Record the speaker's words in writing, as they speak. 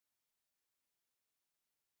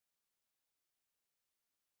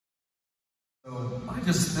I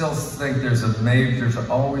just still think there's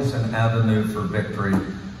always an avenue for victory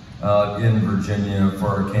in Virginia for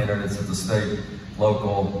our candidates at the state,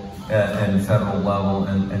 local, and federal level,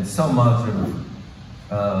 and so much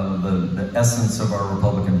of the essence of our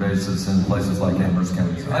Republican basis in places like Amherst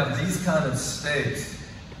County. You have these kind of stakes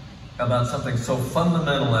about something so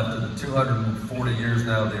fundamental after the 240 years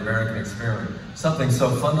now of the American experiment, something so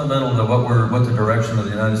fundamental to what the direction of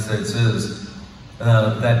the United States is,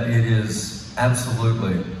 that it is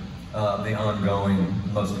absolutely the ongoing,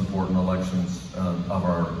 most important elections of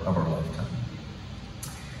our lifetime.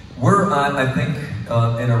 We're, I think,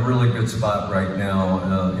 in a really good spot right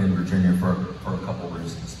now in Virginia for a couple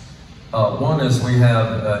reasons. One is we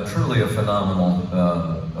have truly a phenomenal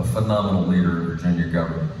leader in Virginia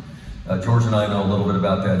government. George and I know a little bit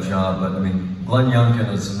about that job, but I mean, Glenn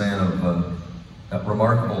Youngkin is a man of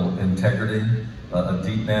remarkable integrity, a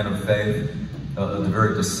deep man of faith, a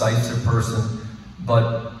very decisive person.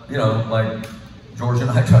 But, you know, like George and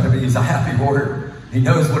I try to be, he's a happy warrior. He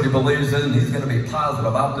knows what he believes in. He's going to be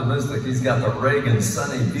positive, optimistic. He's got the Reagan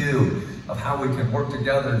sunny view of how we can work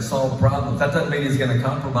together and solve problems. That doesn't mean he's going to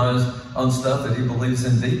compromise on stuff that he believes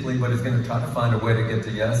in deeply, but he's going to try to find a way to get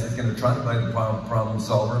to yes. He's going to try to be the problem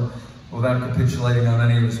solver without capitulating on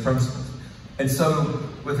any of his principles. And so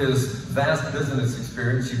with his vast business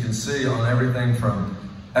experience, you can see on everything from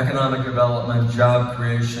economic development, job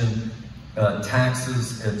creation,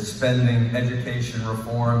 taxes and spending, education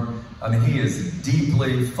reform. I mean, he is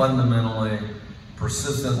deeply, fundamentally,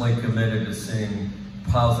 persistently committed to seeing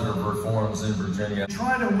positive reforms in Virginia.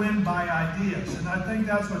 Try to win by ideas, and I think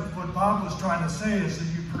that's what Bob was trying to say, is that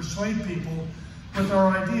you persuade people with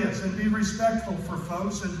our ideas and be respectful for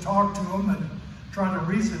folks and talk to them and try to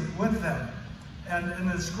reason with them.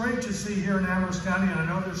 And it's great to see here in Amherst County, and I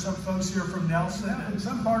know there's some folks here from Nelson and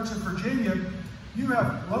some parts of Virginia. You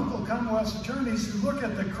have local Commonwealth attorneys who look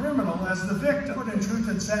at the criminal as the victim. In truth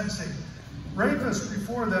in sentencing, rapists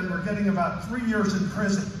before then were getting about 3 years in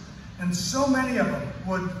prison, and so many of them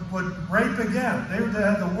would rape again. They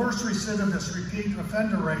had the worst recidivist repeat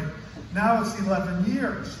offender rate. Now it's 11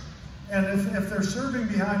 years. And if they're serving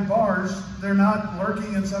behind bars, they're not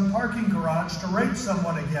lurking in some parking garage to rape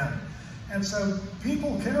someone again. And so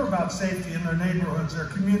people care about safety in their neighborhoods, their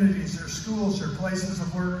communities, their schools, their places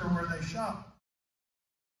of work, or where they shop.